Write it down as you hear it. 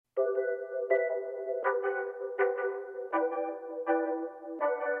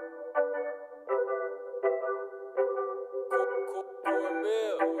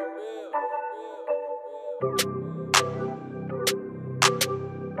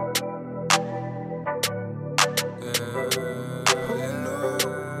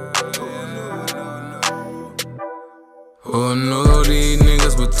Who knew these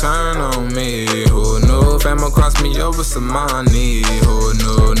niggas would turn on me? Who knew fam cross me over some money? Who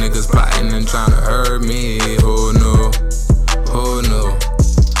knew niggas plotting and trying to hurt me? Who knew? Who knew?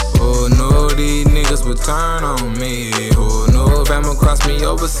 Who knew these niggas would turn on me? Who knew fam cross me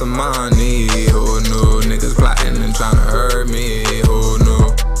over some money? Who knew niggas plotting and trying to hurt me? Who knew?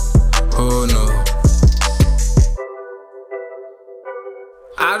 Who knew?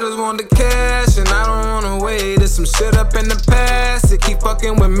 I just want the cash and I don't wanna wait. There's some shit up in the past that keep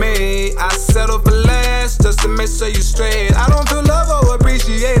fucking with me. I settle for less just to make sure you straight. I don't feel love or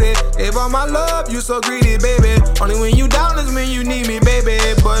appreciate it. Gave all my love, you so greedy, baby. Only when you down is when you need me, baby.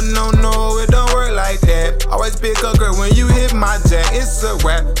 But no, it don't work like that. Always pick a girl when you hit my jack. It's a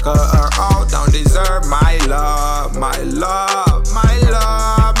rap, cause her all don't deserve my love. My love, my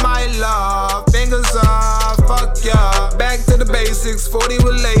love, my love. Fingers off, fuck ya. Back to the basics, 40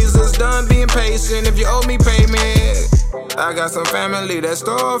 with lasers, done being patient. If you owe me, pay me. I got some family that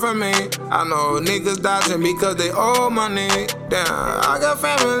stole from me. I know niggas dodging because they owe money. Damn, I got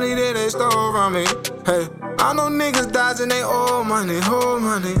family that they stole from me. Hey, I know niggas dodging, they owe money,